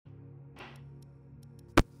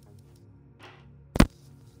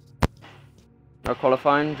No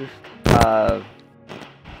qualifying, just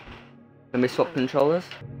can we swap controllers?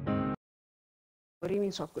 What do you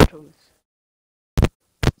mean swap controllers?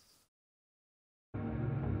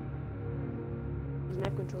 My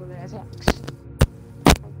controller has hacks.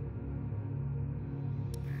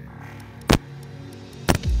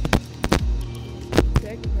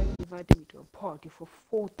 Greg invited me to a party for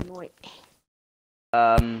Fortnite.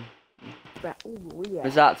 But, ooh, yeah.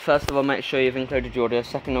 Mzatz, first of all, make sure you've included your audio.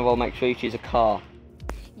 Second of all, make sure you choose a car.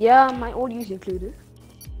 Yeah, my audio's included.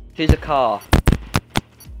 Choose a car.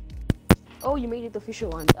 Oh, you made it the official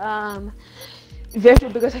one. Very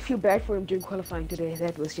because I feel bad for him during qualifying today.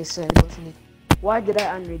 That was just sad, wasn't it? Why did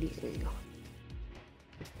I unready? There you go.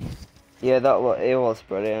 Yeah, it was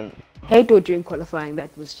brilliant. Hato during qualifying,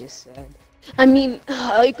 that was just sad. I mean,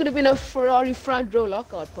 it could have been a Ferrari front row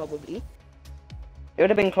lockout probably. It would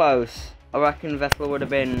have been close. I reckon Vettel would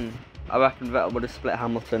have split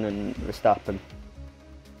Hamilton and Verstappen.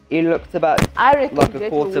 He looked about like a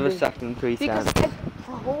quarter of a second pre-tenth.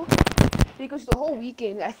 Because the whole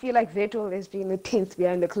weekend, I feel like Vettel has been a tenth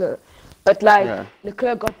behind Leclerc. But like,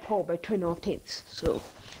 Leclerc got pole by 2.5 tenths. So,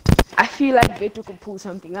 I feel like Vettel could pull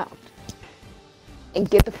something out. And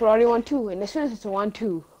get the Ferrari 1-2. And as soon as it's a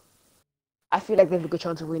 1-2, I feel like they have a good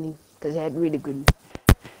chance of winning. Because they had really good...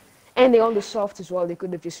 And they're on the soft as well. They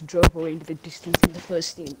could have just drove away into the distance in the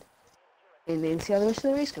first stint. And then see how the rest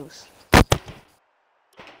of the race goes.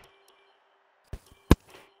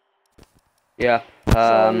 Yeah. So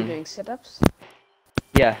are you doing setups?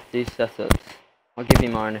 Yeah, do setups. I'll give you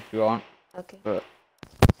mine if you want. Okay. But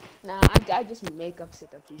Nah, I just make up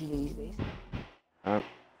setups usually these days. Alright.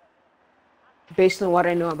 Based on what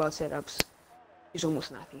I know about setups, it's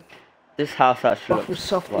almost nothing. This house actually looks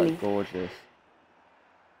softly. like gorgeous.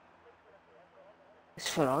 This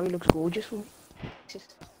Ferrari looks gorgeous for me.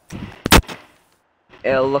 Just...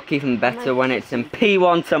 It'll look even better when it's in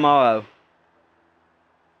P1 tomorrow.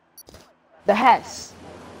 The Hess.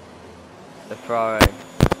 The Ferrari.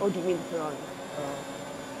 Oh, do you mean the Ferrari?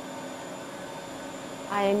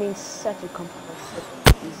 I am in such a comfortable set.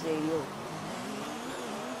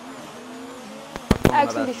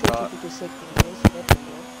 Actually, they should keep it to second.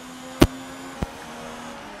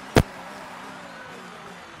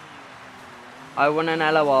 I won an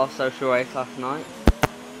LOR social race last night.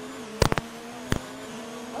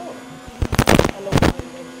 Oh.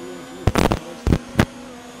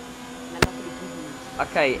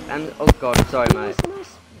 Okay, and oh god, sorry mate.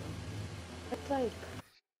 It's like,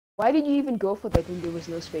 why did you even go for that when there was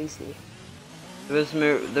no space there?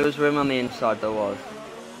 There was room on the inside, there was.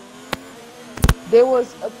 There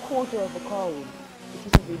was a quarter of a car room, which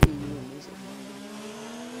isn't really room, is it?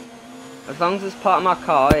 As long as it's part of my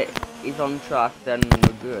car, it is on track, then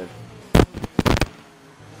we're good.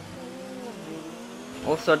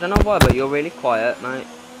 Also, I don't know why, but you're really quiet, mate.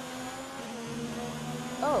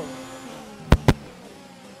 Oh.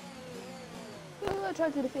 Well, I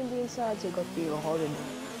tried to defend the inside, so it got real hard.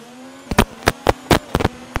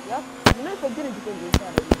 Yeah, you know if I didn't defend the inside,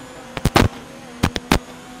 I would.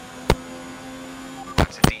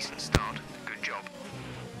 That's a decent start. Good job.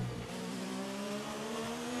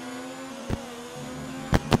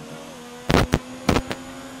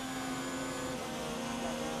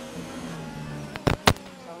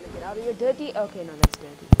 So I want to get out of here dirty. Okay, no, that's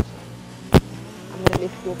dirty. I'm gonna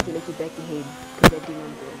lift off to let you back ahead because I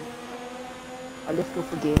didn't go. I'll lift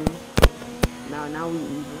off again. Now we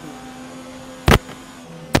even.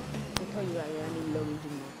 I tell you I am in low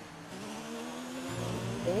engine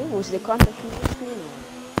mode. Eh? Was the contact in the screen or?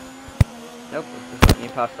 Nope, it's just letting you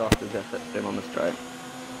pass off the jet stream on the straight.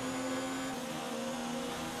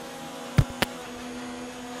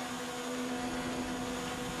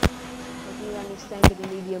 Do you understand that the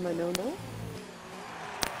medium or no?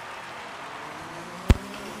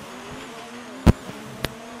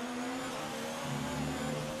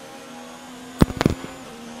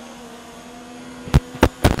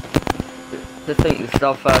 To think this is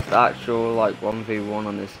our first actual like 1v1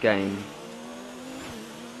 on this game.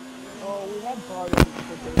 Oh, we had borrowed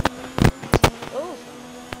for this. Oh.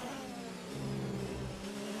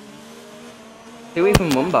 Who even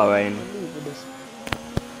won Bahrain?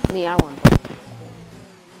 Me, I won.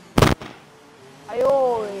 I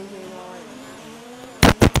always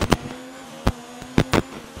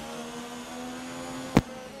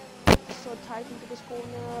so tight into this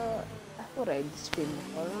corner. I thought I'd spin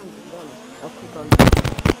around and run. Okay,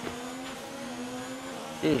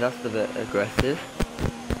 Gee, that's a bit aggressive.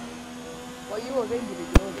 Well, you were ready to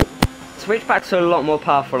go then. Switchbacks are a lot more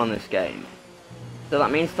powerful on this game. So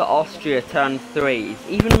that means that Austria turn 3 is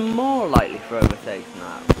even more likely for overtakes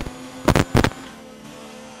now.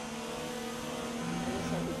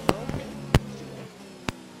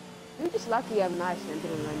 It's lucky I'm nice and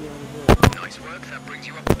didn't run you on the road. Nice work, that brings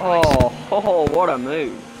you up to pace. Oh, what a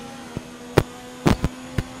move.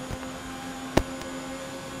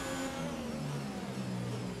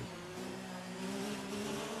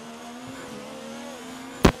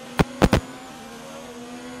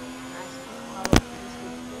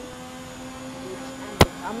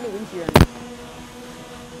 How many wins you on?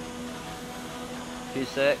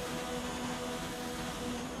 2-6.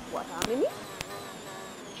 What, how many?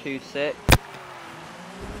 2-6.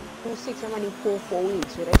 2-6, I'm running 4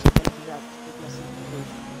 wins, so it actually balances out.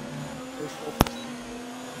 Those 4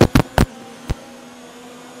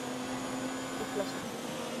 plus.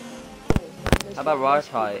 How about ride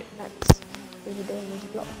height?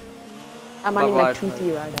 I'm running like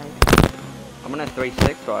 2-3 ride height. I'm on a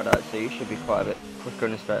 3-6 ride height, so you should be quite a bit quicker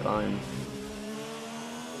in a straight line.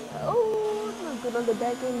 Oh, I'm good on the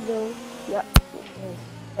back end though. Yeah.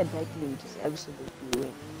 That back end just absolutely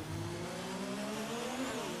win.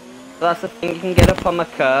 That's the thing, you can get up on the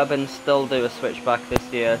curb and still do a switchback this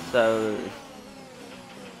year, so it's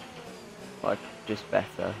like just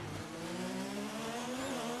better.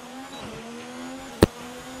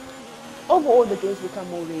 Overall, the games become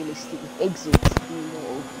more realistic. Exits being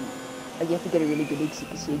more OP. Like you have to get a really good exit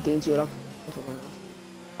to see games you're up.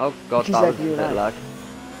 Oh god, that was a bit lag.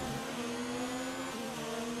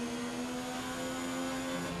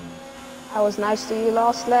 I was nice to you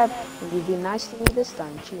last lap, and you've been nice to me this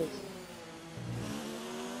time. Cheers.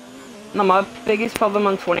 No, my biggest problem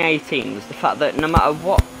on 2018 was the fact that no matter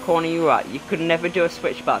what corner you were at, you could never do a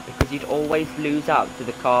switchback because you'd always lose out to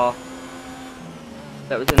the car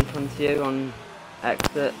that was in front of you on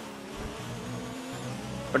exit.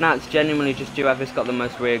 But now it's genuinely just whoever's got the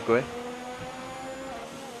most rear grip.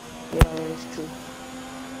 Yeah, that's true.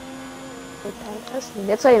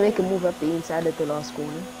 That's how you make a move up the inside at the last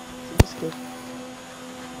corner. So just get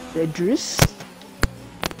the juice,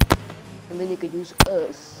 and then you could use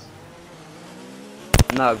us.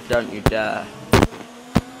 No, don't you dare.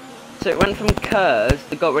 So it went from curves,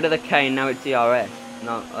 they got rid of the K, and now it's DRS,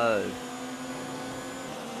 not O.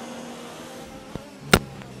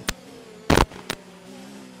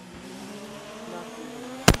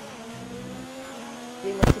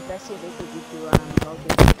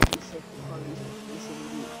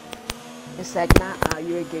 It's like, nah,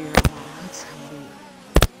 you're getting around.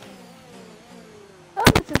 Oh,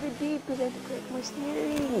 it's a bit deep because I have to correct my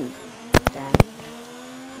steering. Damn.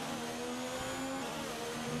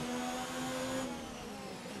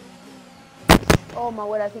 Oh my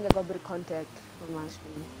word, I think I got a bit of contact on my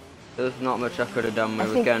screen. There's not much I could have done. We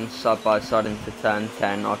were going side by side into turn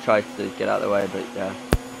 10. I tried to get out of the way, but yeah.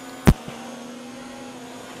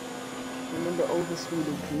 And then the overspeed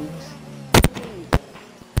improves.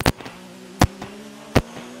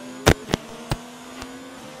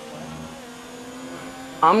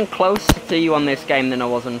 I'm closer to you on this game than I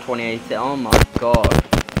was in 2018. Oh my god.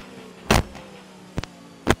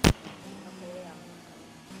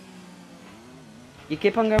 You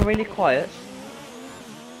keep on going really quiet.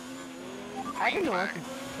 I don't know what to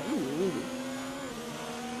tell you, really.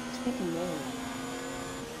 Speaking more.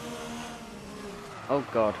 Oh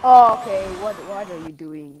god. Oh, okay. What are you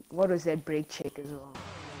doing? What was that brake check as well?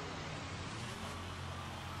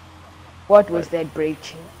 What was that brake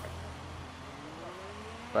check?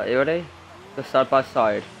 Right, you ready? Go side by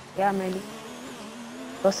side. Yeah, I'm ready.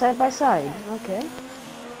 Go side by side. Okay.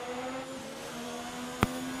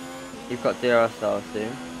 You've got DRS, I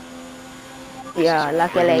assume. Yeah,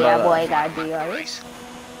 luckily your boy got DRS.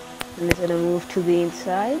 And let's gonna move to the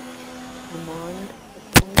inside. Come on.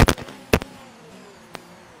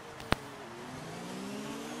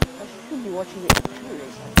 I should be watching the F2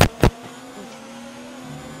 race.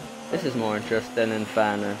 This is more interesting in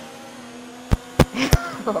fairness.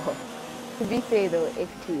 To be fair though,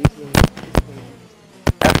 F2 is very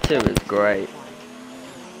F2 is great.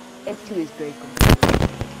 F2 is great.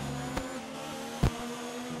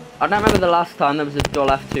 I don't remember the last time there was a dull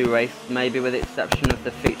F2 race, maybe with the exception of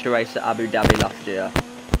the feature race at Abu Dhabi last year.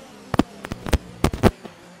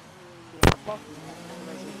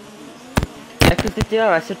 Yeah, because the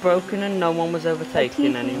DRS had broken and no one was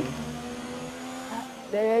overtaking anyone.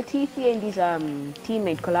 The TC and his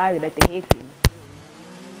teammate collided at the hairpin.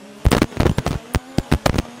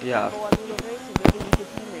 Yeah.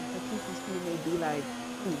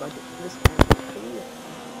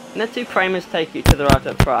 And the two framers take each other out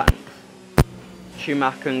at France.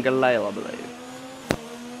 Schumacher and Galil, I believe.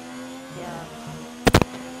 Yeah.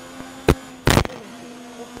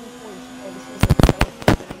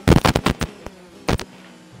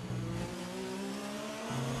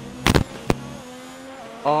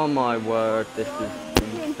 Oh my word, this is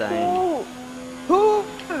insane. Who?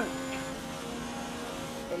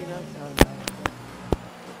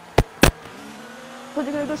 Because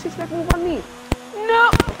you're gonna go switch back move on me. No!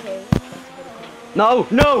 Okay. No!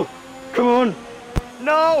 No! Come on!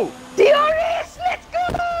 No! DRS! Let's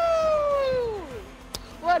go!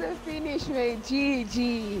 What a finish, mate.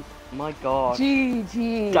 GG. My god.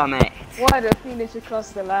 GG. Damn it. What a finish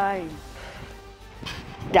across the line.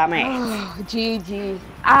 Damn it. Oh, GG.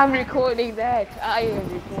 I'm recording that. I am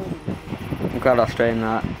recording that. I'm glad I straightened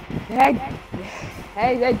that.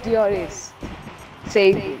 That DRS.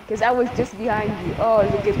 Save me, because I was just behind you. Oh,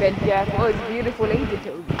 look at that gap. Oh, it's beautiful, ain't it,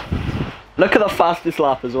 Toby? Look at the fastest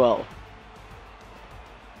lap as well.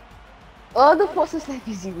 Oh, the fastest lap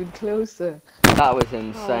is even closer. That was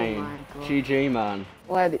insane. Oh my God. GG, man.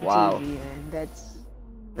 What Wow. GG, man. That's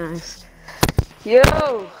nice. Yo!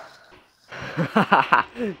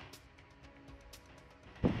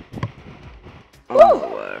 Oh, my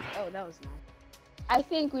word. Oh, that was nice. I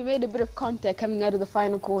think we made a bit of contact coming out of the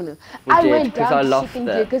final corner. We I did, went 'cause down I to lost sitting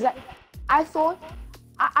it. there because I thought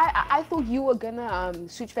you were gonna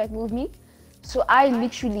switch back move me, so I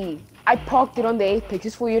parked it on the apex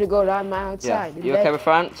just for you to go around my Yeah. outside. And You okay with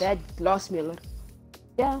France? That lost me a lot.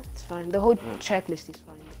 Yeah, it's fine. The whole checklist is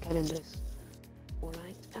fine. The calendar is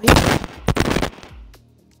alright. I mean,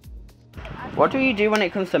 What do you do when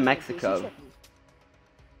it comes to Mexico?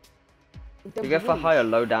 You go for high or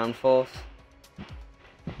low downforce?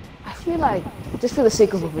 I feel like, just for the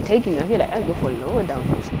sake of overtaking, I feel like I'd go for lower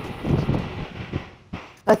downforce.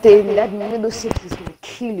 But then that middle six is gonna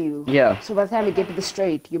kill you. Yeah. So by the time you get to the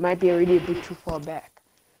straight, you might be already a bit too far back.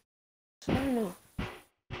 So I don't know.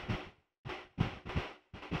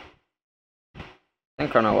 I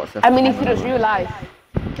think I know what's the I mean, if it was real life,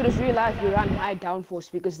 you run high downforce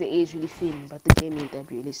because the air is really thin, but the game ain't that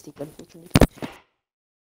realistic, unfortunately.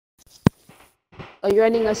 Are you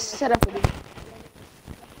running a setup for this?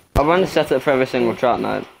 I run the setup for every single track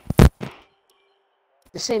now.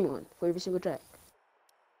 The same one for every single track?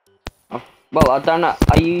 Well, I don't know.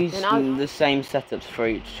 I use Then I'll- the same setups for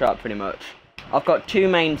each track pretty much. I've got two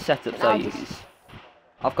main setups Then I I'll use. just-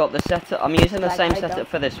 I've got the setup. I'm using the Like same I setup don't-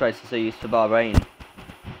 for this race as I used for Bahrain.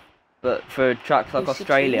 But for tracks like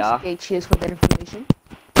Australia, Okay, cheers for that information.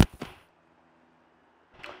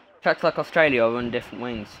 I run different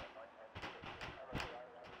wings.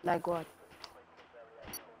 Like what?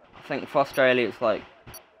 I think for Australia it's like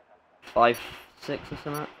 5.6 or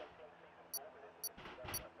something.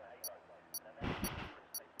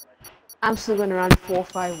 I'm still gonna run 4 or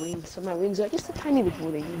 5 wings, so my wings are just a tiny bit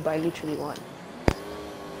more than you by literally one.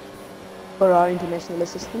 For our international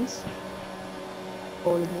assistants,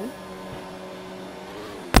 all of them.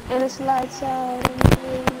 And it's lights out, and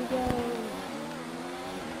here we go.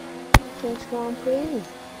 French Grand Prix.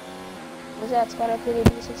 Mzatz got a pretty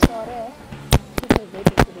decent start there.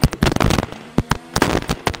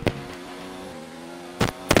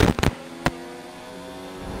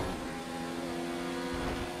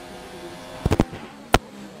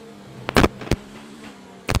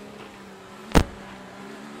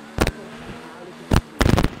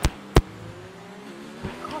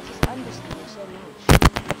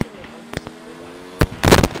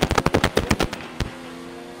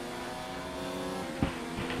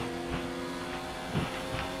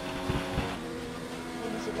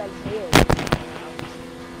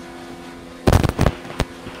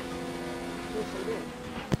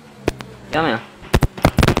 Yeah, man.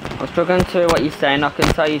 I'm struggling to hear what you're saying. I can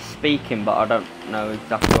tell you're speaking, but I don't know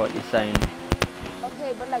exactly what you're saying.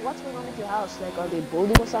 Okay, but like, what's going on with your house? Like, are they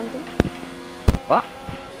building or something? What?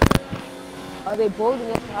 Are they building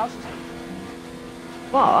at your house or something?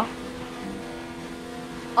 What?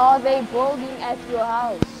 Are they building at your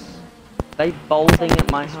house? They boulding at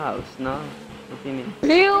my house? No. What do you mean?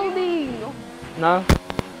 Building! No.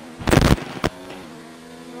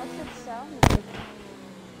 What's it sound like?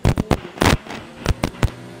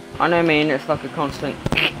 I know what I mean, it's like a constant.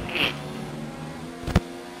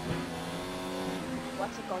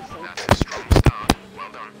 What's a constant? That's a strong start.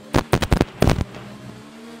 Well done.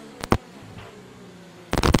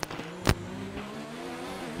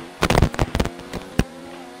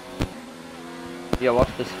 Yeah, watch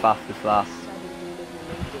this fastest lap.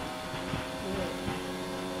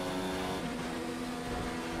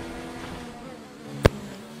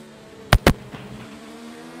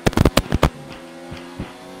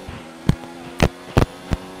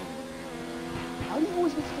 How do you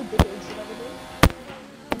always lift the bigger instead of the day?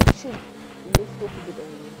 You should lift off the bigger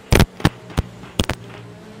one.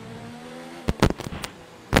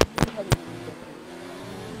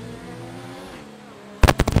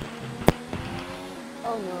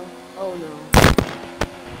 Oh no, oh no.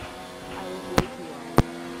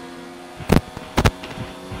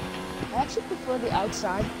 actually prefer the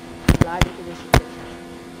outside live condition section.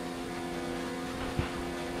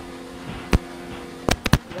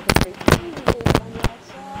 Like a straight on the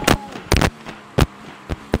outside.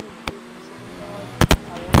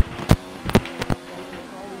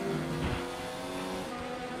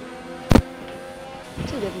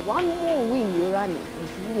 See, that one more wing you're running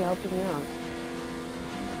is really helping you out.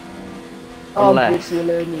 Oh, good, you're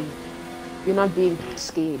learning. You're not being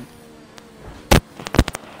scared.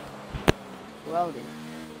 Well then.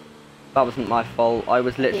 That wasn't my fault. I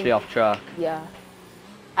was literally off track. Yeah.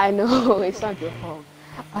 I know, it's not your fault.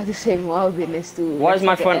 I was just saying, well then, let's do. Why is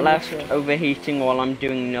my front left overheating while I'm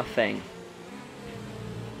doing nothing?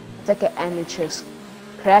 It's like an amateur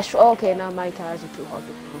crash. Oh, okay, now my tires are too hot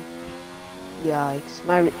to come. Yeah, it's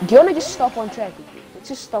my. Do you want to just stop on track? Let's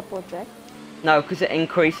just stop on track. No, because it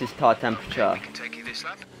increases tire temperature. Okay, we can take you this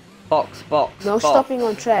lap. Box. No box. stopping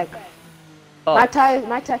on track. Box.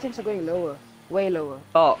 My tire temps are going lower, way lower.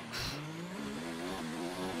 Box.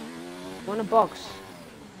 Want a box?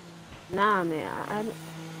 Nah, man.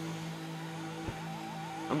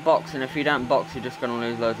 I'm boxing. If you don't box, you're just gonna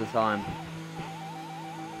lose loads of time.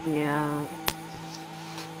 Yeah.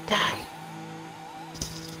 Damn.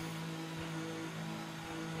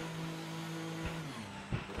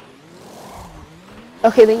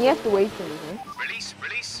 Okay, then you have to wait for me, right?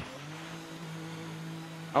 Release.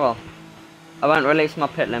 Oh well. I won't release my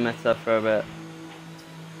pit limiter for a bit.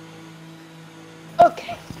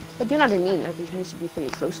 Okay. But you know what I mean, like it needs to be pretty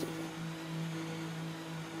close to you.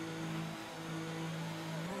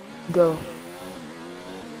 Go.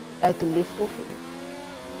 At the lift off it.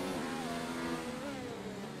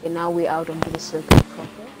 And now we're out onto the circuit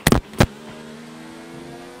proper.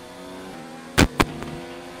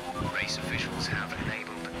 Race officials have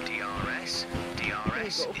enabled DRS.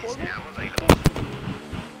 DRS is now available.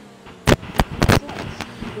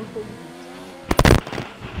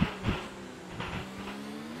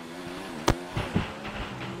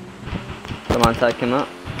 Come on, take him up.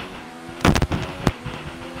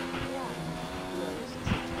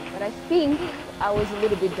 But I think I was a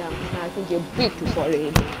little bit down. Now I think you're a bit too far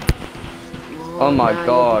ahead. Oh my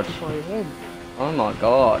god. Too far ahead. Oh my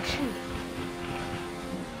god.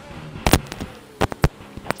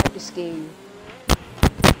 I tried to scare you.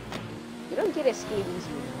 You don't get scared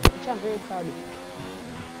easily, which I'm very proud of you.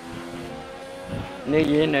 No,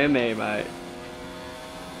 you know me, mate.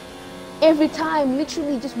 Every time,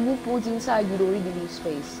 literally just move towards the inside, you'd already leave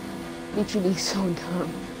space. Literally so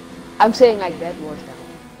dumb. I'm saying like that was dumb.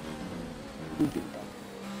 You did that.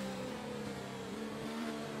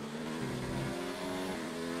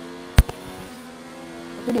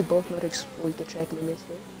 I think they both not exploit the track limits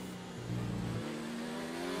though.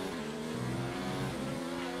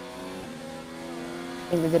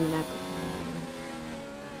 And within an apple.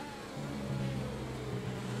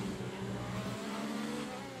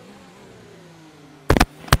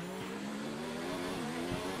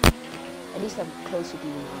 At least I'm closer to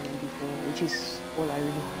you now than before, which is all I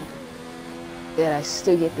really want. That I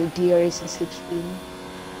still get the DRS and slipstream.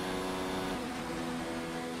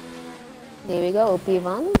 There we go,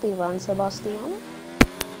 P1 Sebastian.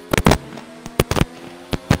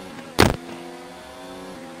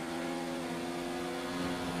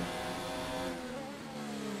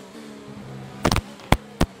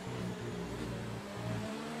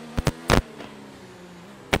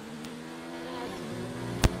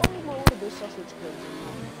 Sausage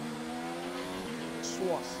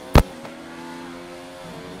sauce.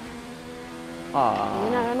 Ah.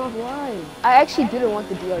 And I don't know why. I actually didn't want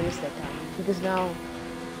the DRS that time because now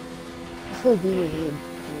I feel we were him.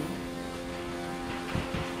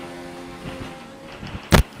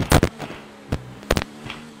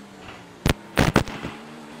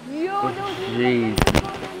 Yo, no, jeez.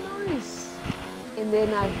 Nice. And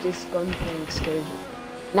then I've just gone for an excursion.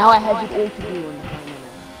 Now I have it all to do on the final.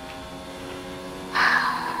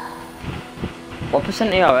 What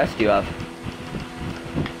percent ERS do you have?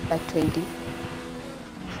 Like 20.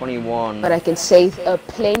 21. But I can save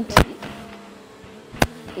plenty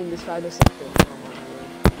in this final sector.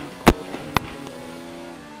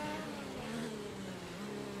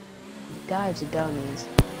 Dives it down easy.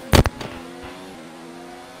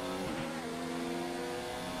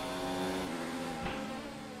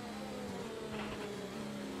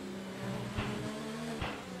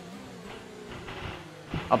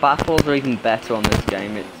 Our battles are even better on this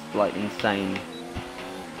game, it's like insane.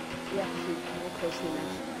 Yeah, more closely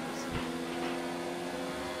matched.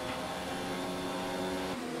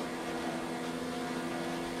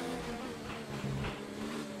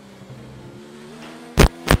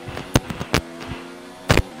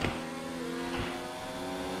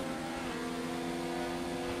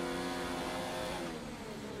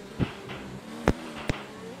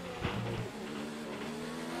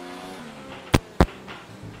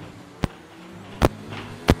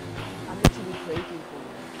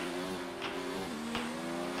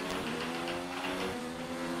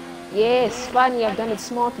 Yes, funny, I've done it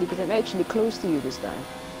smartly because I'm actually close to you this time.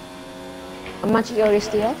 How much ERS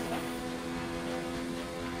do you have?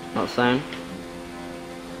 Not saying.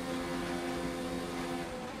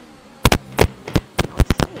 Not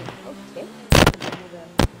saying, okay.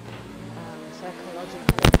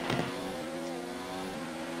 Psychological.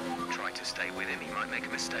 Try to stay with him, he might make a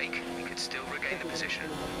mistake. You could still regain the position.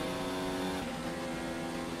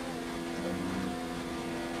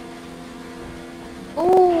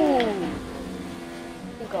 Ooh! I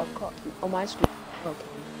think I caught on my screen. Okay.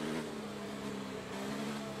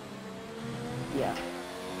 Yeah.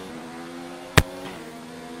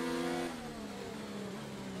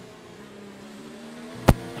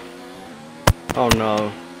 Oh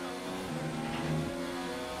no.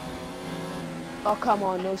 Oh come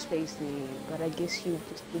on, no space there. But I guess you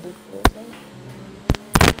just did it first, eh?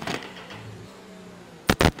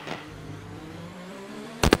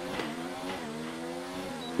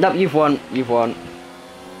 Nope, you've won. You've won.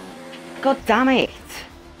 God damn it!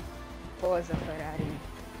 Was a Ferrari.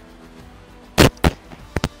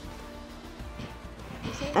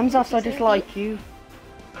 Mzatz, I dislike you.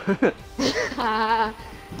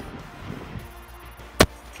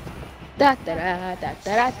 Da da da da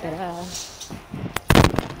da da da.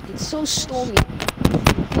 It's so stormy.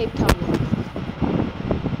 Cape Town.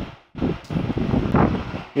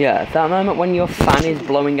 Yeah, that moment when your fan is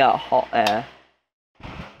blowing out hot air.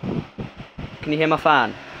 Can you hear my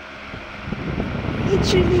fan?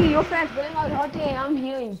 Literally, your fan's blowing out hot air. I'm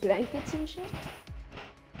hearing blankets and shit.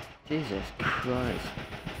 Jesus Christ.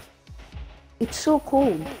 It's so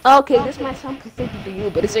cold. Okay, this might sound pathetic to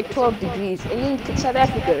you, but it's like 12 degrees. And in South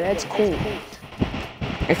Africa, that's cold.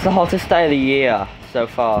 It's the hottest day of the year so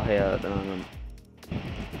far here at the moment.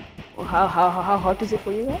 Well, how hot is it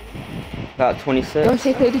for you guys? About 26. Don't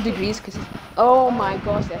say 30 degrees, because... Oh my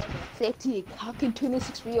gosh, that's pathetic. How can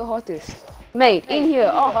 26 be your hottest? Mate, in here,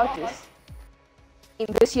 our hottest in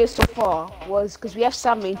this year so far was... Because we have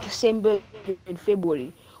summer in December and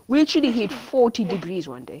February. We actually hit 40 degrees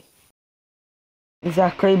one day.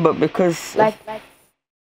 Exactly, but because... So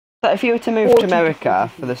if you were to move to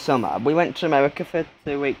America for the summer, we went to America for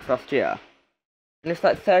 2 weeks last year. And it's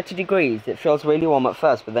like 30 degrees. It feels really warm at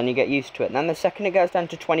first, but then you get used to it. And then the second it goes down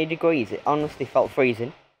to 20 degrees, it honestly felt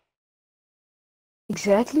freezing.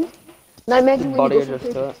 Exactly. Now imagine when you go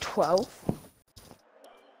from 12.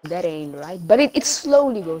 That ain't right. But it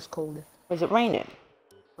slowly goes colder. Is it raining?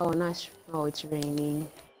 Oh, nice. Oh, it's raining.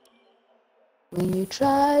 When you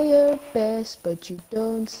try your best, but you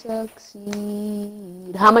don't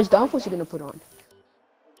succeed. How much downforce you gonna put on?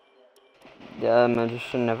 The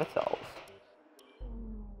magician never tells.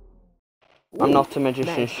 Ooh, I'm not a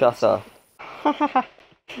magician, nice. Shut up.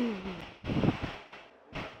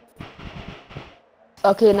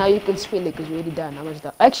 Okay, now you can spill it because we're already done. How much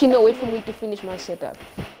down? Actually, no, wait for me to finish my setup.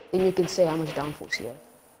 Then you can say how much downforce here.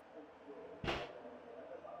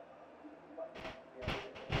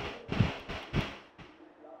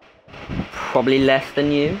 Probably less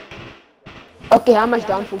than you. Okay, how much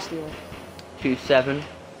downforce do you have? 2.7.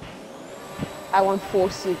 I want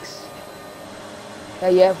 4.6. Yeah,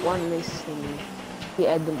 you have one less than me. We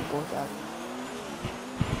add them both up.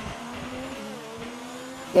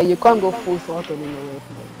 Yeah, you can't go full throttle in the way.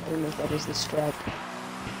 I don't know if that was the strat.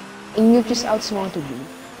 And you just outsmarted me,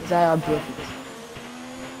 because I outbreak it.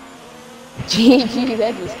 GG,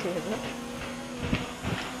 that was clever.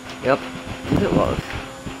 Yep, it was.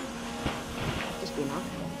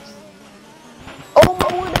 Oh my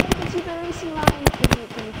word, I can see the racing line. Can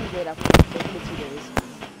you get up? I can see the racing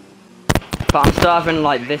line. But I'm still having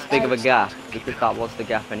like this big of a gap, because that was the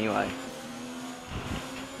gap anyway.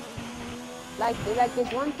 Like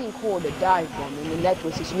there's one thing called a dive bomb, and in that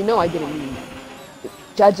was just, you know I didn't mean it.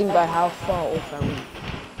 Judging by how far off I went.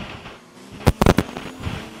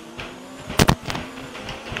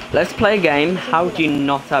 Let's play a game. How do you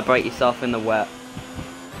not outbrake yourself in the wet?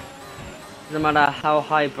 Doesn't matter how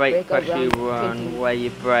high brake pressure you run, where you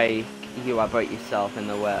brake, you outbrake yourself in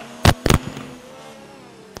the wet.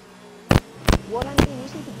 What I'm doing,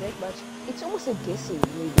 using the brake, but it's almost a guessing,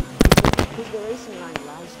 maybe. Because the racing line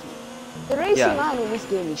lies to you. The racing line in this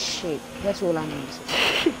game is shit. That's all I'm going to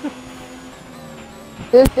say.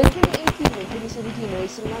 The 2018 and 2017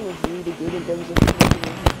 racing line was really good in terms of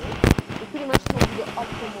it pretty much told you the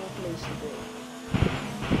optimal place to go.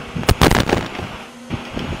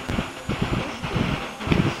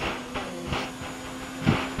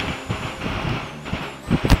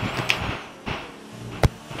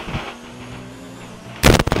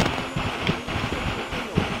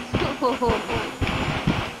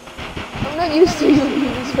 I'm not used to you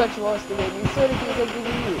using such words today. These sort of things are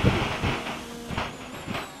giving you.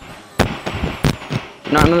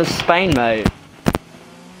 Not another Spain, mate.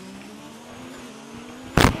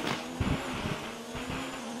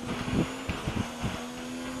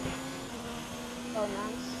 Oh,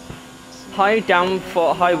 nice.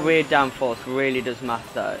 High rear downforce really does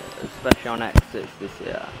matter, especially on exits this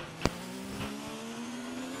year.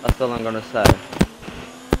 That's all I'm gonna say.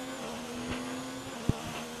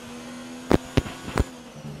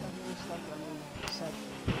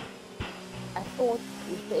 I thought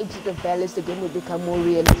with the exit of ballast, the game would become more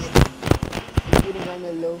realistic. You wouldn't run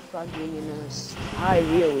a low front wing and a high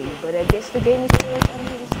rear wing, but I guess the game is more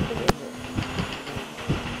unrealistic.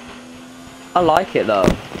 I like it though,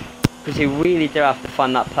 because you really do have to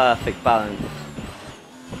find that perfect balance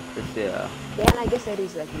this year. Yeah, and I guess that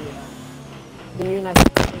is like the new nice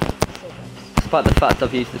setups. Despite the fact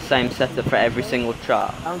I've used the same setup for every single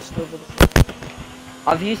track. Bounced over the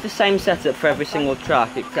I've used the same setup for every single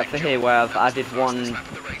track, except for here where I've added one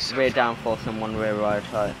rear downforce and one rear ride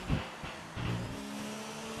height.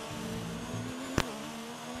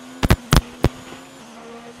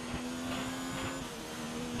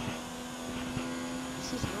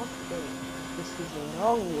 This is not fair. This is a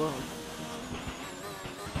long one.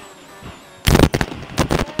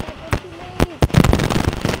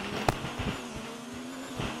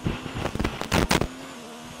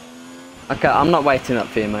 Okay, I'm not waiting up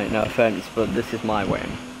for you, mate, no offense, but this is my win.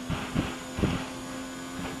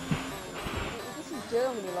 This is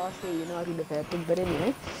Germany last year, you know, it would have happened, but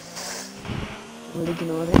anyway. We'll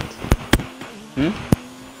ignore that.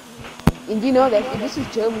 And you know that if this is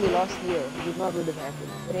Germany last year, it would not would have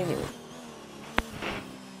happened, but anyway.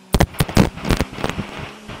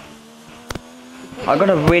 I got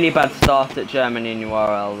a really bad start at Germany in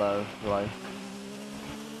URL though, right?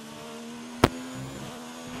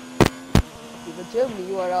 But Germany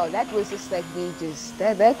URL, that was just like me just,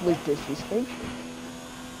 that was disrespectful.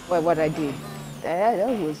 What I did, that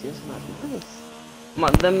was just not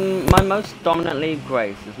nice. My most dominant league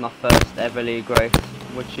race is my first ever league race,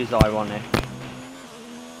 which is ironic.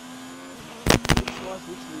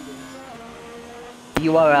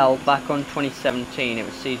 URL back on 2017, it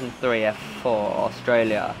was season 3 F4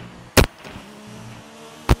 Australia.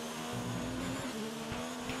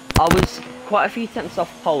 I was quite a few tenths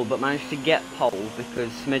off pole, but managed to get pole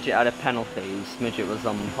because Smidget had a penalty. Smidget was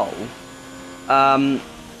on pole.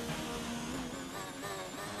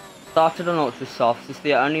 Started on ultra soft. It's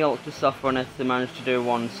the only ultra soft runner to manage to do a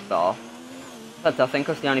 1-star. But I think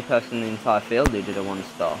I was the only person in the entire field who did a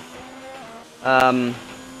 1-star.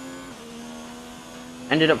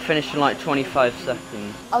 Ended up finishing like 25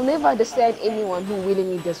 seconds. I'll never understand anyone who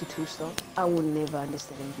willingly does a 2-star. I will never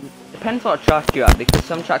understand people. Depends what track you're at, because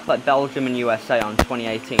some tracks like Belgium and USA on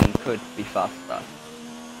 2018 could be faster.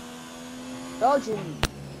 Belgium,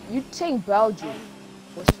 you'd think Belgium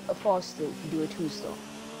was a faster to do a 2-star.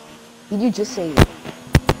 Did you just say that?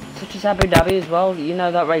 Such as Abu Dhabi as well, you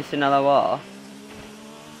know that race in LOR?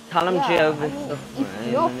 Callum G over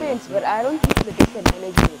no offense, but I don't think the different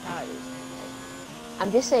managing the tires.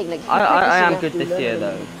 I'm just saying, like, I am good this year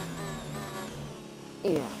though.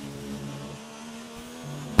 Yeah.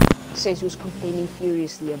 Says he was complaining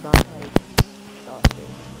furiously about tires last year.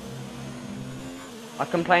 I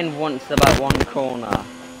complained once about one corner.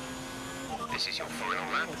 This is your final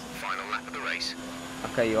lap of the race.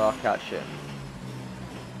 Okay, you are catch it.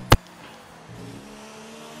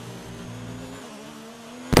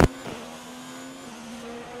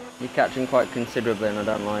 You're catching quite considerably and I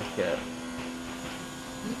don't like it.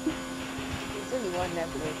 It's only one lap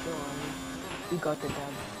away, so we got the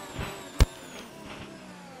dub.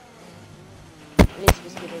 Let's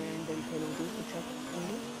just get a random penalty for track.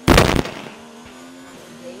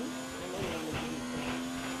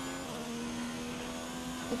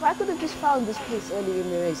 If I could have just found this place earlier in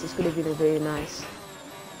the race, this could have been a very nice.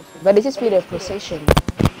 But it's just been a procession,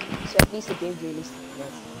 so at least the game's realistic.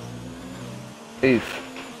 Oof.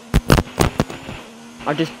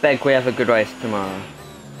 I just beg we have a good race tomorrow.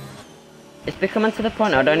 It's becoming to the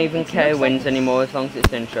point I don't even care who wins anymore as long as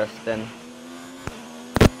it's interesting.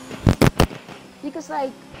 Because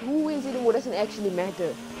like, who wins anymore doesn't actually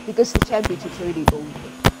matter. Because the championship's already over.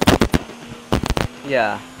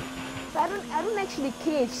 Yeah. So I don't actually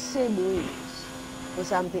care if Sim wins or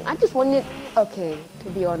something. I just wanted, okay, to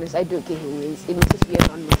be honest, I do care who wins. It will just be a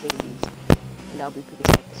non-Mercedes. And I'll be pretty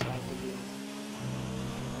satisfied with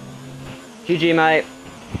you. GG mate.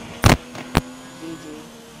 GG.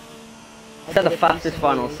 It's at the fastest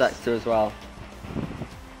final sector as well.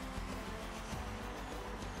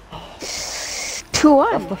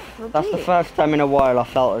 2-1. That's the first time in a while I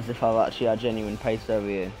felt as if I've actually had genuine pace over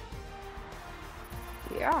you.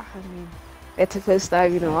 Yeah, I mean, That's the first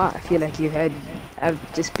time, you know, I feel like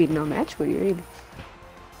I've just been no match for you, really.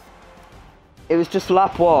 It was just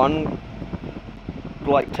lap 1,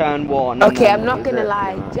 like turn 1. Okay, I'm not gonna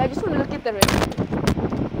lie. I just want to look at the rest.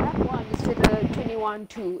 Lap 1, you said a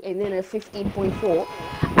 21.2 and then a 15.4.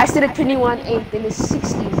 I said a 21.8, then a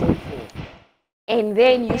 16.4. And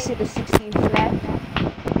then you said a 16 flat.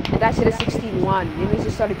 And I said a 16.1. Then we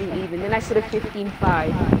just started being even. Then I said a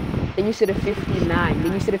 15.5. Then you said a 15.9.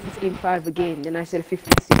 Then you said a 15.5 again. Then I said a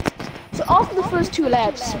 15.6. So after the first 2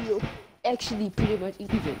 laps, we were actually pretty much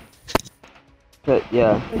even. But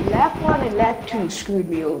yeah. Lap 1 and lap 2 screwed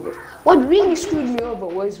me over. What really screwed me over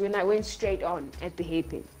was when I went straight on at the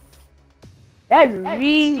hairpin. That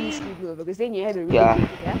really screwed me over because then you had a really big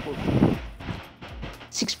gap over.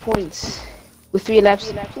 6 points with 3 laps.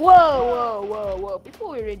 Whoa.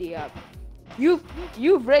 Before we're already up,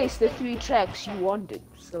 you've raced the 3 tracks you wanted.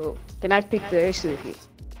 So can I pick the rest of it?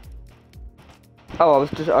 Oh,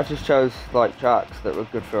 I just chose like tracks that were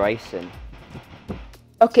good for racing.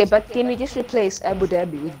 Okay, but can we just replace Abu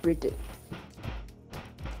Dhabi with Britain?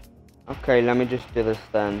 Okay, let me just do this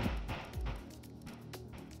then.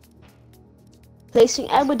 Placing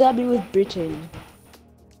Abu Dhabi with Britain.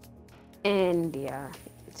 And yeah,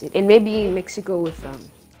 that's it. And maybe Mexico with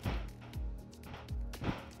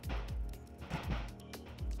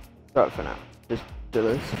Right for now. Just do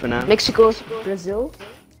this for now. Mexico, Brazil.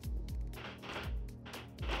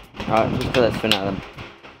 Alright, just do this for now then.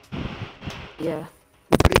 Yeah.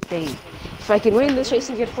 Britain. If I can win this race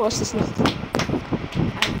and get fastest lap, I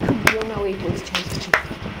could be on my way towards championship.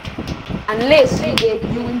 Unless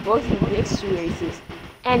you win both of the next 2 races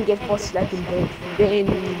and get fastest lap in both, then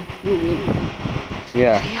you win.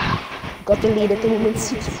 Yeah. Got the lead at the moment,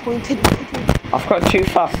 6 points. I've got 2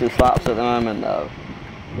 fastest laps at the moment though.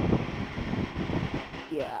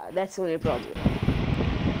 Yeah, that's the only problem.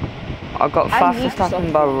 I've got fastest lap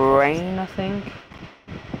in Bahrain, I think.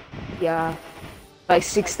 Yeah. By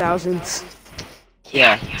 6,000.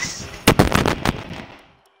 Yeah.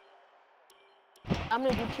 I'm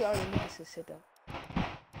gonna do TR and this is set up.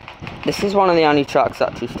 This is one of the only tracks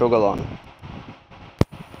that you struggle on.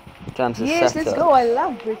 In terms of yes, setup. Let's go. I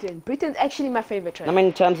love Britain. Britain's actually my favorite track. I mean,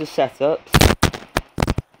 in terms of setups.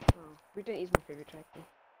 Oh, Britain is my favorite track.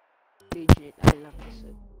 Legit, I love this.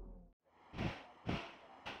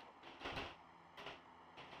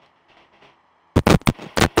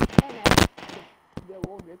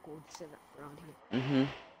 World record set up around here.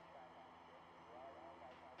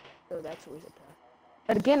 So that's always a plus.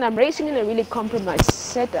 But again, I'm racing in a really compromised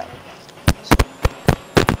setup.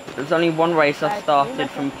 There's only one race I've started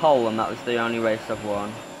from pole, and that was the only race I've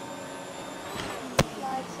won.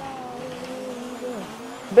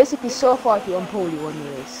 Basically, so far, if you're on pole, you won the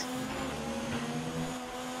race.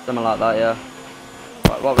 Something like that, yeah.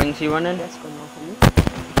 What rings are you running? That's going on for me.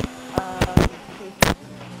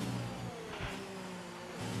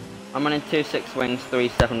 I'm running 2.6 wings,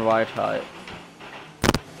 3.7 ride height.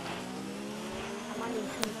 I'm running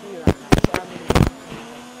 2.3 right now, so I'm in.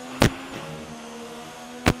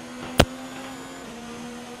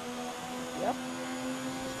 Yep.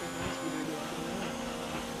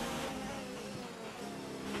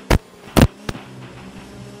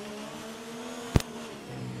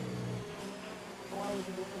 Why would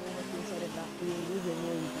you go for what you said about being even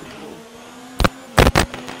more people?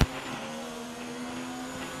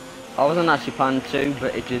 I wasn't actually planning to,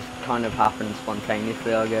 but it just kind of happened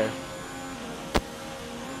spontaneously, I guess.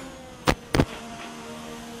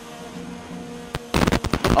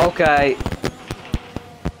 Okay.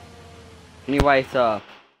 Can you wait up?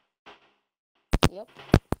 Yep.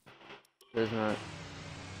 There's no.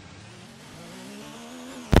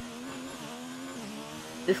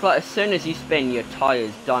 It's like as soon as you spin, your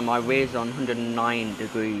tyres die. My rear's on 109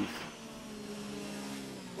 degrees.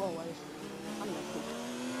 Whoa, what is it? I'm not cool.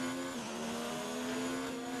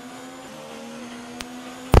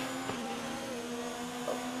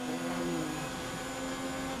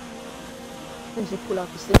 And you pull out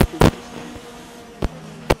the safety.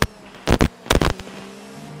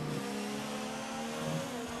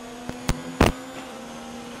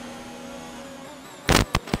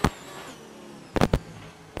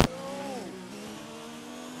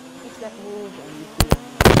 It's that move and you pull out.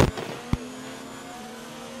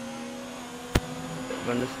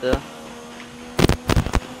 Understood?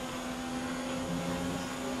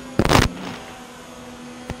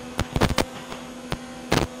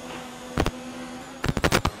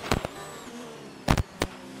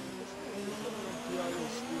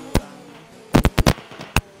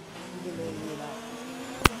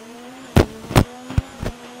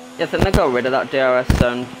 Yeah, I think they got rid of that DRS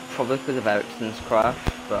zone probably because of Ericsson's crash,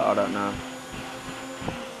 but I don't know.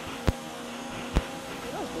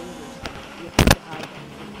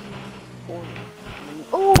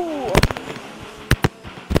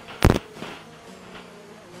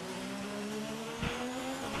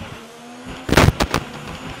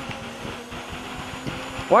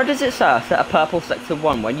 Why does it say I set a purple sector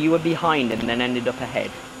 1 when you were behind and then ended up ahead?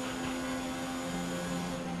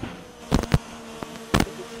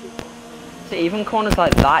 So even corners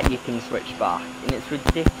like that you can switch back, and it's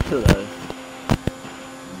ridiculous.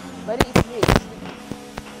 But it's me.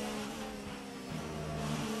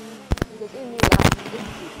 Because in real life,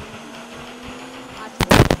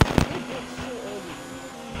 it's so early.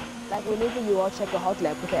 Like whenever you watch like a hot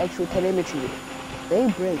lap with the actual telemetry, they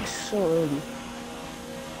break so early.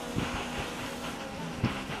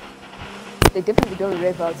 They definitely don't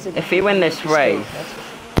rev out. If you win this race,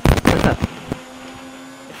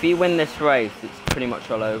 if you win this race, it's pretty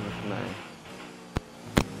much all over for me.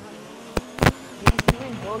 If you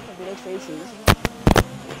win both of the next races,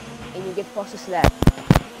 and you get fastest lap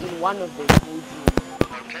in one of them, you do.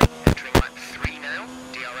 Okay, entering lap 3 now.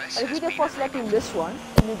 DRS But if you has get been fastest lap in enabled. this one,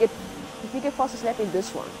 and if you get fastest lap in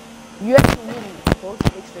this one, you have to win both the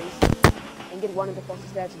next races and get one of the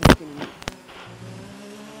fastest laps and you can win.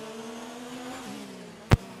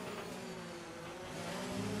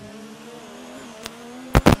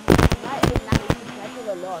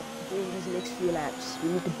 A lot during these next few laps. We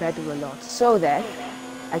need to battle a lot so that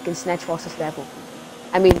I can snatch fastest lap off.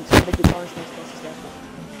 I mean, so that you can't snatch fastest lap off.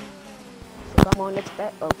 So come on, let's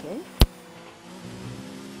bet. Okay.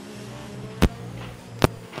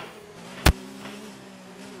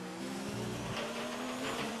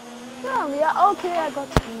 Oh, yeah, okay, I got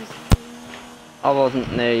squeezed. I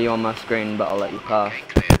wasn't near you on my screen, but I'll let you pass.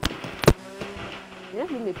 You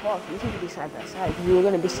didn't let me pass. You need to be side by side. You were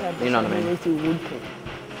going to be side by side. You know what I mean? Through woodpin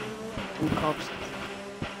and cops.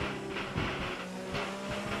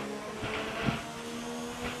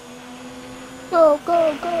 Go,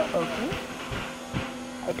 go, go. Okay.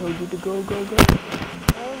 I told you to go, go, go.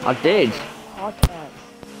 I did. Hot ass.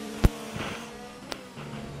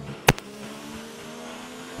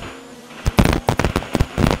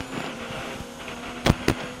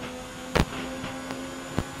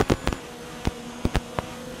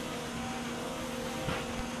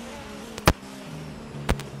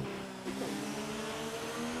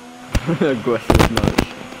 Aggressive motion.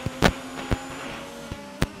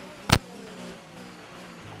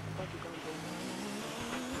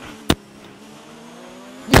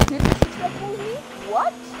 You did the 6 lap for me?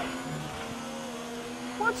 What?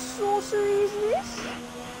 What sorcery is this?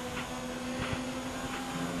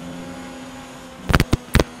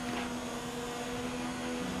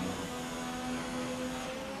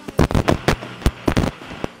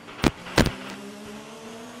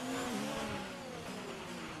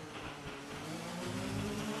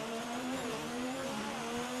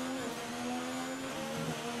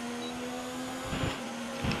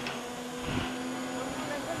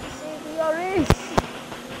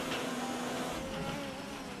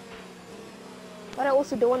 But I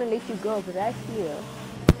also don't want to let you go because I feel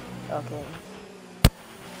okay.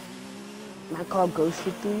 My car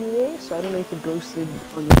ghosted through you there, so I don't know if it ghosted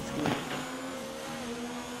on your screen.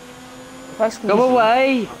 If I squeeze Go you,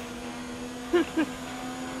 away!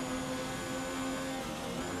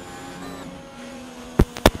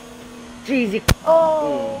 Jeez,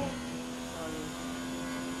 oh!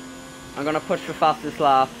 I'm gonna push for fastest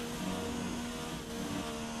lap.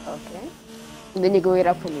 Okay. And then you go it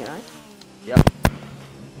up for me, right? Yep.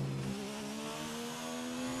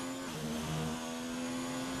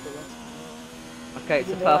 Okay,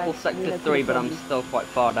 it's a purple sector 3, but I'm still quite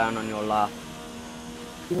far down on your lap.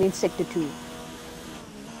 You mean sector 2?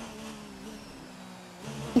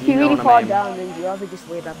 If You you're know really what I far mean. down, then you rather just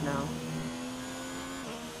wait up now.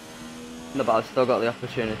 No, but I've still got the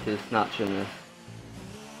opportunity of snatching this.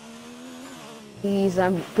 Please,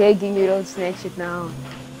 I'm begging you, don't snatch it now.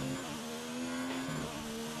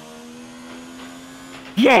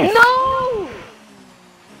 Yes! No!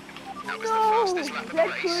 That was the fastest lap of the That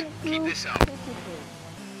race. could Keep do this up. critical.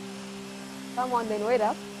 Come on, then wait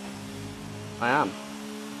up. I am.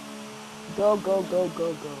 Go, go, go,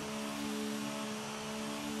 go, go.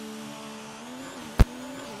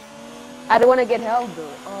 I don't want to get held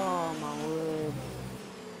though. Oh my word.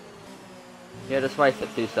 Yeah, just wait for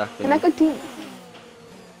 2 seconds. Can I continue?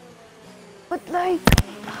 But like,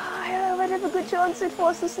 I might have a good chance at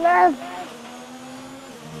force the slab.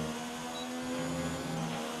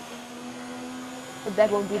 But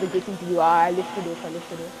that won't be the good thing to do. I lifted off, I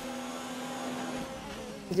lifted off.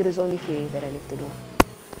 Because it was only fair that I lifted off.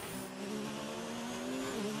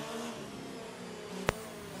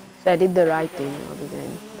 So I did the right thing other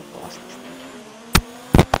than the fastest.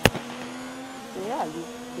 So yeah,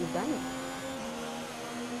 we've done it.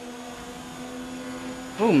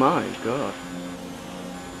 Oh my god.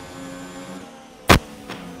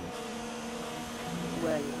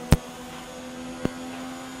 Well,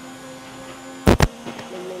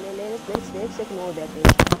 let's ignore that then.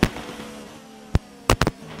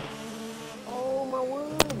 Oh my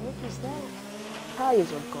word, what is that?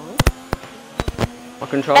 Tires are gone. My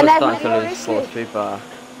controller's starting to lose force feedback.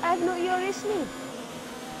 I have no ear listening.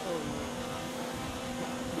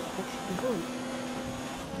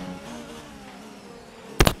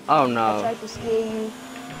 Oh no. I tried to scare you.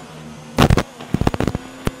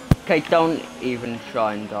 Okay, don't even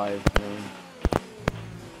try and dive me.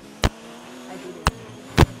 I did it.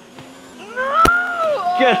 No!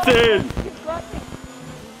 Get in!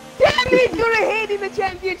 Damn it, you're ahead in the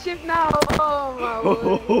championship now! Oh my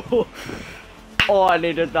word. Oh, I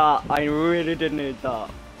needed that. I really did need that.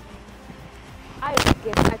 I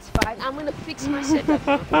guess that's fine. I'm gonna fix my setup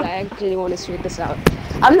now because I actually want to sort this out.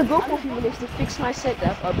 I'm gonna go for a few minutes to fix my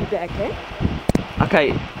setup. I'll be back, eh?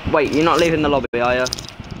 Okay, wait, you're not leaving the lobby, are you?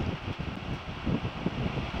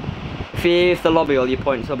 If you leave the lobby, all your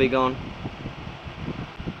points will be gone.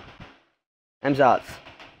 Mzatz.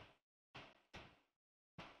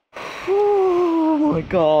 Oh my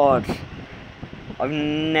god. I've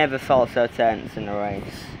never felt so tense in a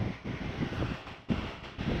race.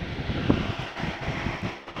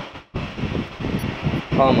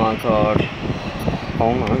 Oh my god.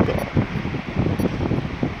 Oh my god.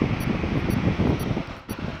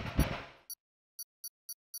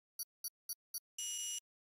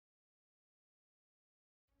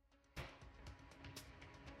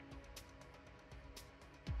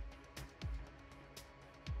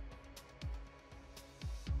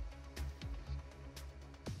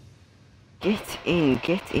 Get in,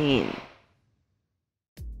 get in.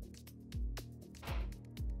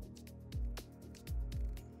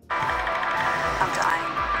 I'm dying.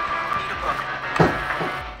 Need a book.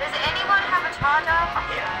 Does anyone have a charger?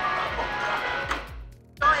 Yeah.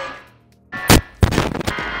 Dying.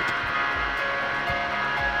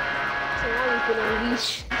 So now you can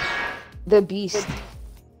unleash the beast.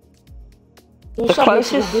 The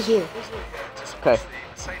closest. Okay.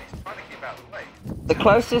 The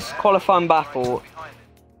closest qualifying battle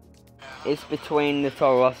is between the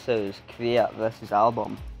Toro Rossos, Kvyat versus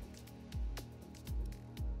Albon.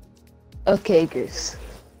 Okay, Goose.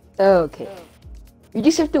 Okay. You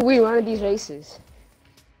just have to win one of these races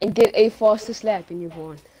and get a fastest lap and you've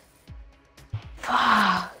won.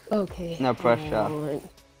 Fuck. Okay. No pressure.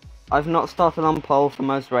 I've not started on pole for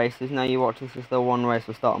most races. Now you watch this is the one race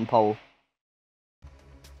will start on pole.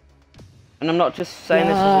 And I'm not just saying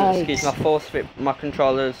this as an excuse. My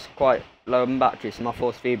controller's quite low on battery, so my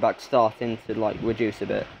force feedback's starting to like reduce a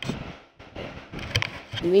bit.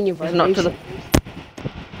 You mean your vibration? It's not to the...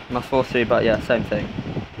 My force feedback, yeah, same thing.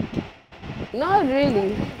 Not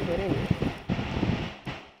really.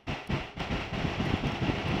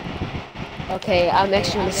 Okay, I'm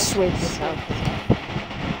actually gonna switch this out.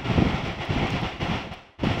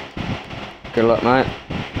 Good luck, mate.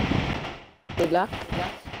 Good luck.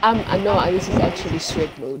 I know this is actually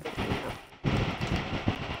sweat mode.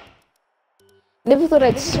 Never thought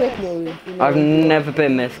I'd sweat mode. You know, I've never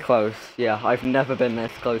been this close. Yeah, I've never been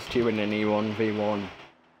this close to you in any 1v1.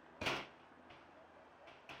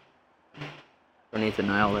 I need to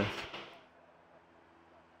nail this.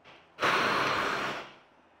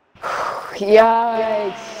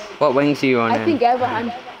 Yikes. What wings are you on? I think I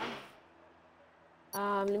have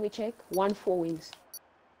let me check. 1 4 wings.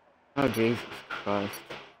 Oh Jesus Christ.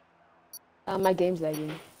 My game's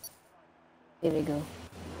lagging. There we go.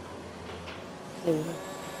 There we go.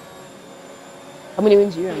 How many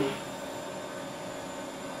wings do you have?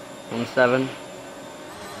 1-7.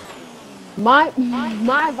 My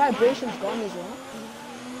vibration's gone as well.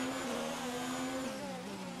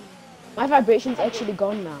 My vibration's actually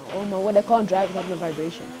gone now. Oh my word, I can't drive without my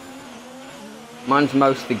vibration. Mine's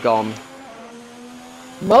mostly gone.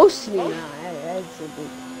 Mostly now, that's a bit.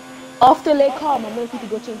 After Lake Calm, I'm gonna need to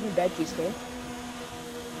go change my batteries, okay?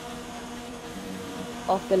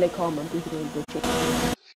 After Lake Calm, I'm going to go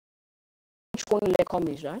change. Which one Lake Calm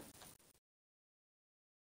is, right?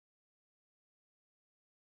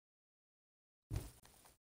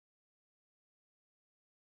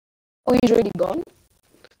 Oh, he's already gone?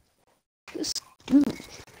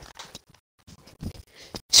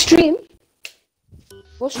 Stream?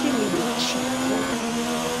 What stream is it?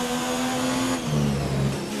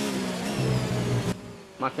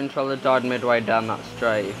 My controller died midway down that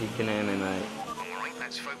straight, if you can hear me, mate. Alright,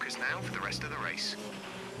 let's focus now for the rest of the race.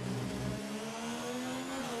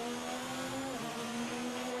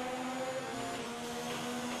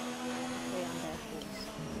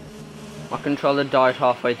 My controller died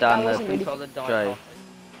halfway down the straight.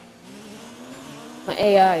 My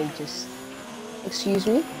AI just... Excuse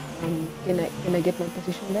me? Can I get my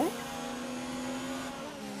position back?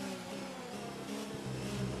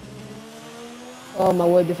 Oh my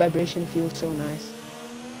word, the vibration feels so nice.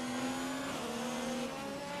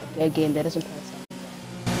 Okay, again, that doesn't pass out.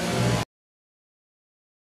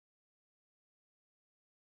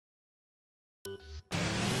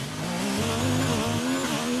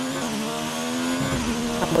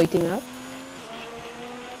 I'm waiting up.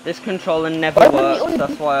 This controller never works,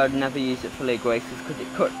 that's why I'd never use it for league races, because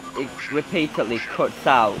it repeatedly cuts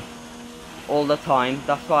out all the time.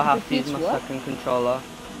 That's why I have to use my second controller.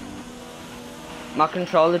 My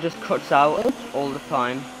controller just cuts out all the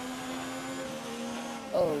time.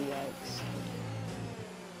 Oh yikes.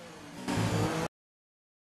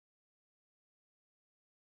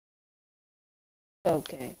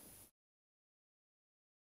 Okay.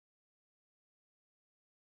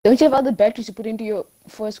 Don't you have other batteries to put into your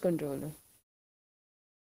first controller?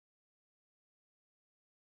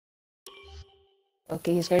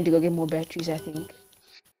 Okay, he's going to go get more batteries, I think.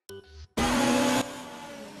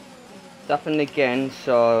 Happened again,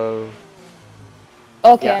 so...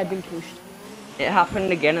 Okay, yeah. I've been pushed. It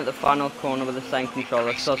happened again at the final corner with the same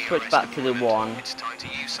controller, so I'll switch back to the one. It's time to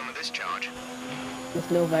use some of this charge. With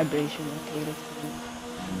no vibration, okay, that's fine.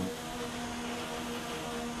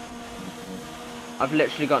 I've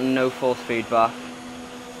literally got no force feedback.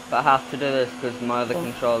 But I have to do this because my other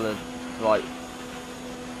controller, like,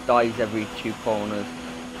 dies every 2 corners.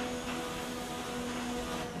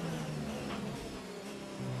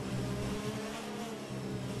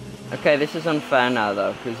 Okay, this is unfair now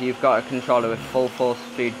though, because you've got a controller with full force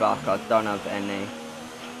feedback, I don't have any.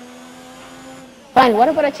 Fine, what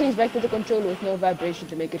about I change back to the controller with no vibration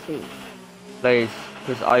to make it feel? Please,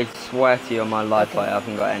 because I swear to you on my life I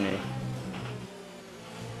haven't got any.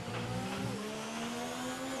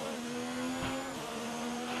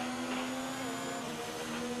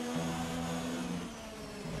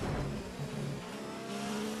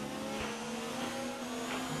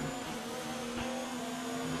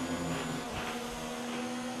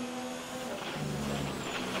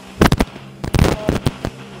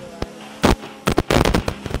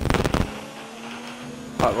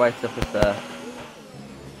 Right up is there.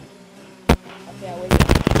 Okay, I'll wait.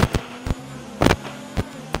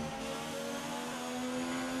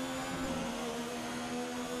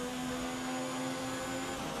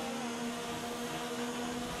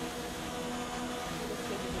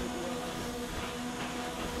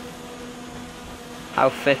 How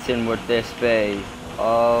fitting would this be?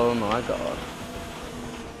 Oh my god.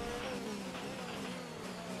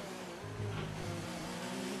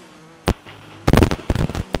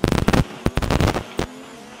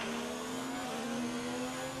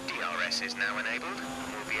 Is now enabled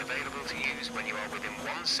and will be available to use when you are within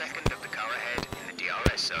 1 second of the car ahead in the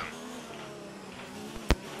DRS zone.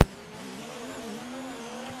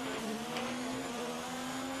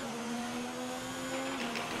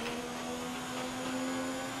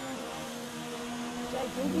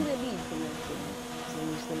 Don't do the lead for that.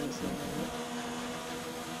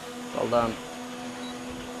 Well done.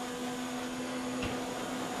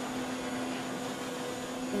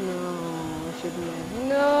 No, I shouldn't have.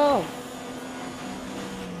 No!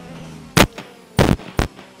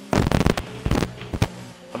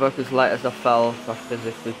 I broke as late as I felt, I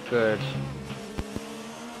physically could.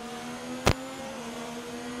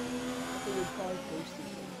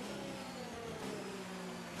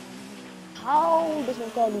 How does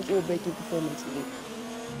one car lose all braking performance lead?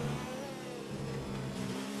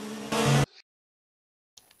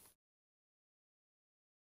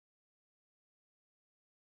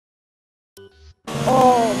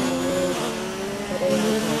 Oh my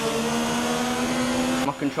word.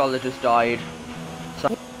 My controller just died. So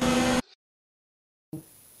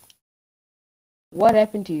what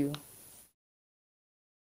happened to you?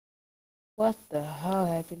 What the hell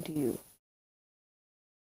happened to you?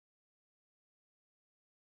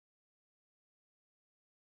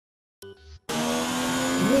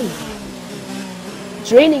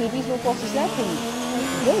 It's raining, it means no force is left for me.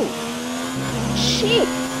 Whoa. Shit!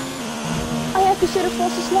 I have to set a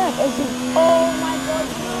force slap as in, oh my god,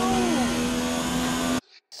 no!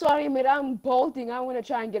 Sorry mate, I'm bolting, I want to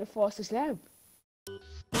try and get a force slap.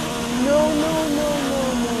 No.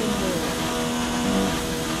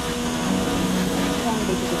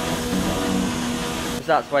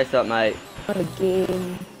 That's wait up, mate.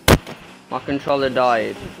 Again. My controller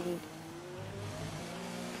died.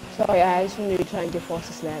 Sorry, I just wanted to try and get force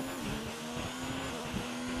slap.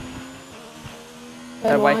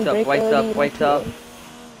 Wait up.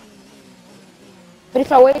 But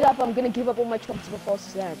if I wait up, I'm gonna give up all my chances for force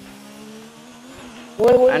slap.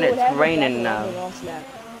 And it's raining now.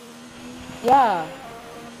 Yeah.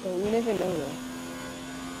 So we never know though.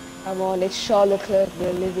 Come on, let's Charlotte Leclerc,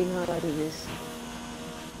 we're living hard out of this.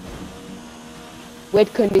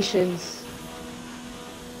 Wet conditions.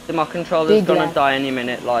 So my controller's Big gonna lag. die any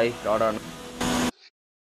minute, like, I don't know.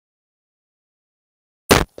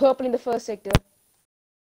 Purple in the first sector.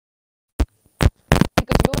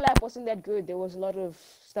 Because your lap wasn't that good. There was a lot of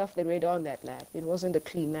stuff that went on that lap. It wasn't a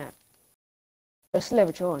clean lap. But I still have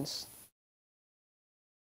a chance.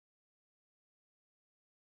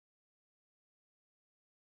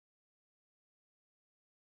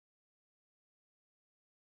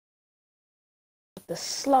 The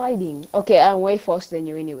sliding. Okay, I'm way faster than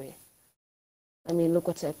you anyway. I mean, look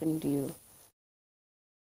what's happening to you.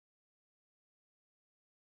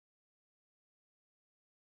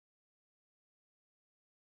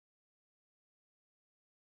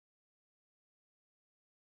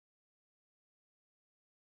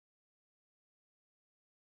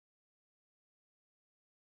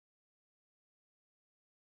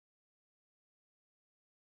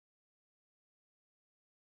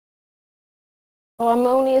 Oh, I'm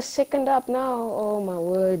only a second up now. Oh my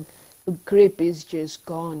word. The grip is just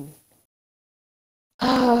gone.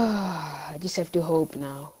 I just have to hope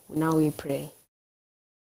now. Now we pray.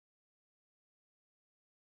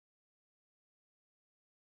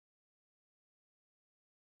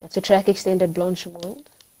 That's a track extended Blanchimont.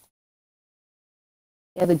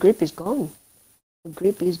 Yeah, the grip is gone. The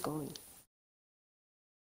grip is gone.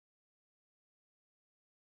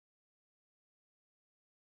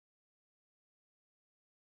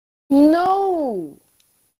 No!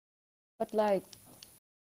 But like...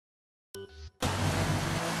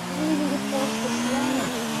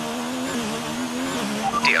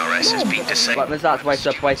 DRS has been disabled. What Mzatz, wait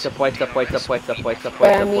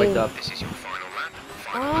up. This is your final lap.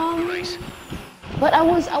 Final race. But I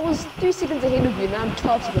was 3 seconds ahead of you, now I'm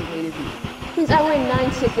 12 seconds ahead of you. Means I went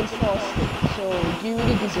 9 seconds faster. So do you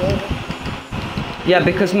really deserve it? Yeah,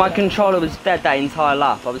 because my controller was dead that entire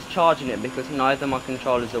lap. I was charging it because neither of my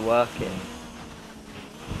controllers are working.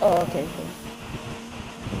 Oh, okay.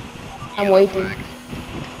 I'm waiting.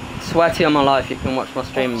 Sweaty on my life, you can watch my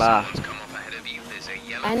stream back.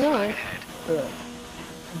 I know it.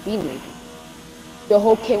 I've been waiting. The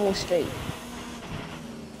whole came was straight.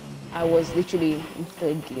 I was literally in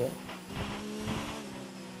third gear.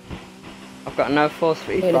 I've got no force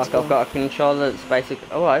feedback, I've got a controller that's basically...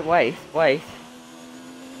 Alright, wait.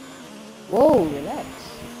 Whoa, relax.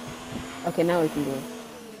 Okay, now we can go.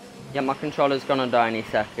 Yeah, my controller's gonna die any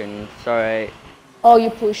second, sorry. Oh, you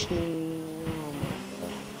pushed me. Oh my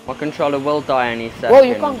God. My controller will die any second. Whoa,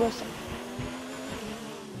 you can't go so.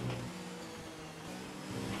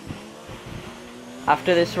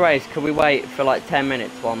 After this race, could we wait for like 10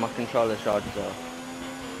 minutes while my controller charges up?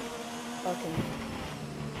 Okay.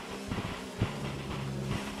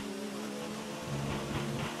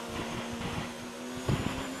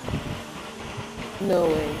 No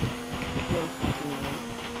way. No fucking way.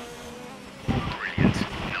 Brilliant.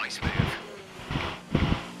 Nice move.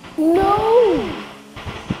 No!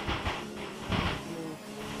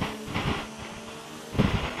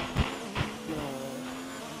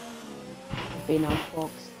 Now,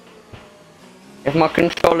 Fox. If my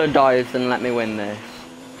controller dies, then let me win this.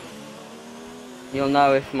 You'll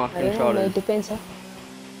know if my controller... It depends, huh?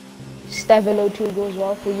 Stavelo 2 goes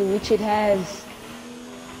well for you, which it has.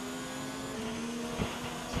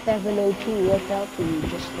 Stavelo 2 worked out for you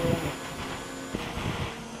just for that.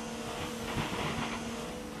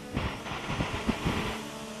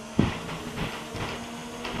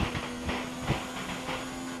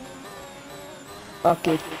 Fuck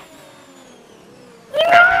it.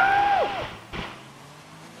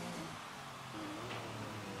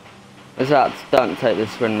 Mzatz, don't take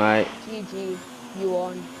this win, mate. GG, you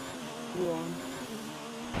won. You won.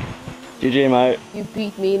 GG, mate. You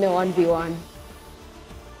beat me in a 1v1.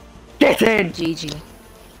 Get in! GG.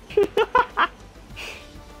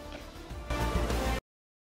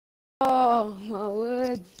 Oh my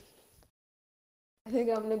word. I think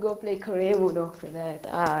I'm gonna go play career mode after that.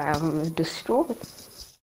 I'm destroyed.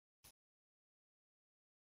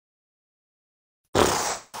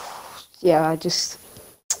 Yeah, I just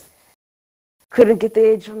couldn't get the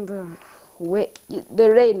edge on the wet. The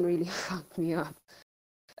rain really fucked me up.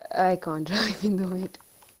 I can't drive in the wet.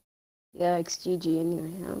 Yeah, it's GG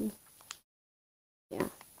anyway.